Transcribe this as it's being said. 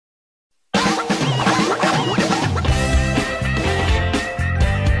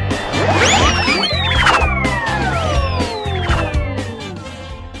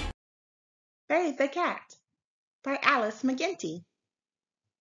the Cat by McGinty.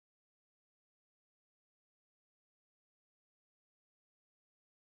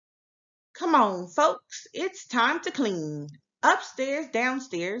 Come on, folks, it's time to clean. Upstairs,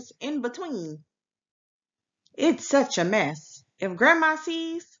 downstairs, in between. It's such a mess. If Grandma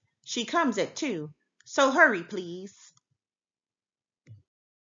sees, she comes at 2. So hurry, please.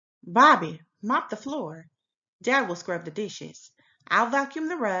 Bobby, mop the floor. Dad will scrub the dishes. I'll vacuum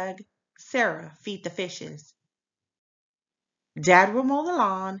the rug. Sarah, feed the fishes. Dad will mow the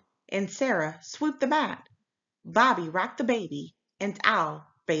lawn, and Sarah, sweep the mat. Bobby, rock the baby, and I'll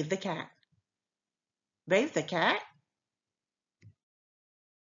bathe the cat. Bathe the cat?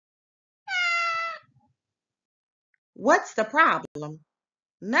 What's the problem?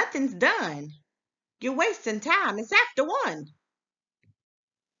 Nothing's done. You're wasting time. It's after 1.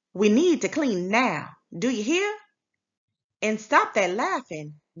 We need to clean now. Do you hear? And stop that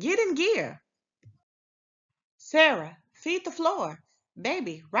laughing. Get in gear. Sarah, feed the floor.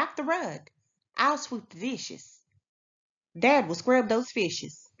 Baby, rock the rug. I'll sweep the dishes. Dad will scrub those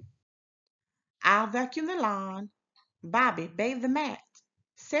fishes. I'll vacuum the lawn. Bobby, bathe the mat.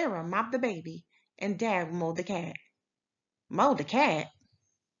 Sarah, mop the baby. And Dad will mow the cat. Mow the cat?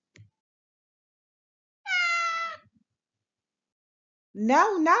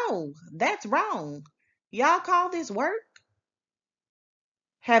 No, that's wrong. Y'all call this work?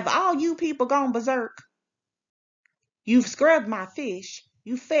 Have all you people gone berserk? You've scrubbed my fish.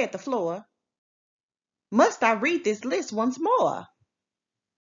 You fed the floor. Must I read this list once more?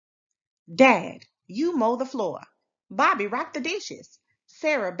 Dad, you mow the floor. Bobby, rock the dishes.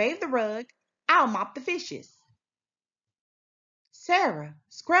 Sarah, bathe the rug. I'll mop the fishes. Sarah,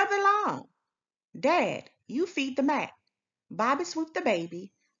 scrub the lawn. Dad, you feed the mat. Bobby, sweep the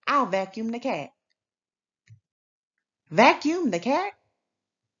baby. I'll vacuum the cat. Vacuum the cat?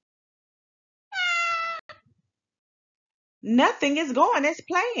 Nothing is going as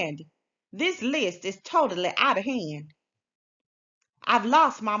planned. This list is totally out of hand. I've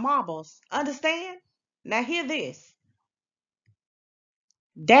lost my marbles. Understand? Now hear this.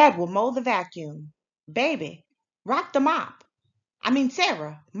 Dad will mow the vacuum. Baby, rock the mop.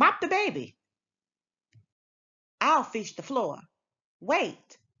 Sarah, mop the baby. I'll fish the floor.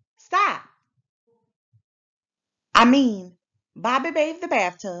 Wait. Stop. I mean, Bobby bathe the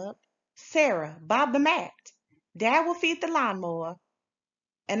bathtub. Sarah, bob the mat. Dad will feed the lawnmower.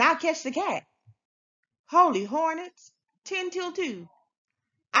 And I'll catch the cat. Holy hornets. 10 till 2.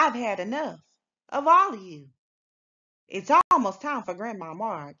 I've had enough of all of you. It's almost time for Grandma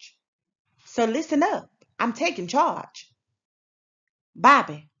Marge. So listen up. I'm taking charge.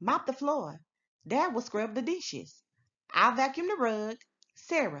 Bobby, mop the floor. Dad will scrub the dishes. I'll vacuum the rug.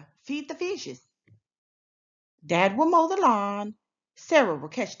 Sarah, feed the fishes. Dad will mow the lawn. Sarah will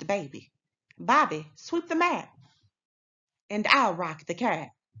catch the baby. Bobby, sweep the mat. And I'll rock the cat.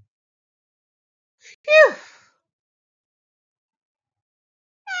 Phew!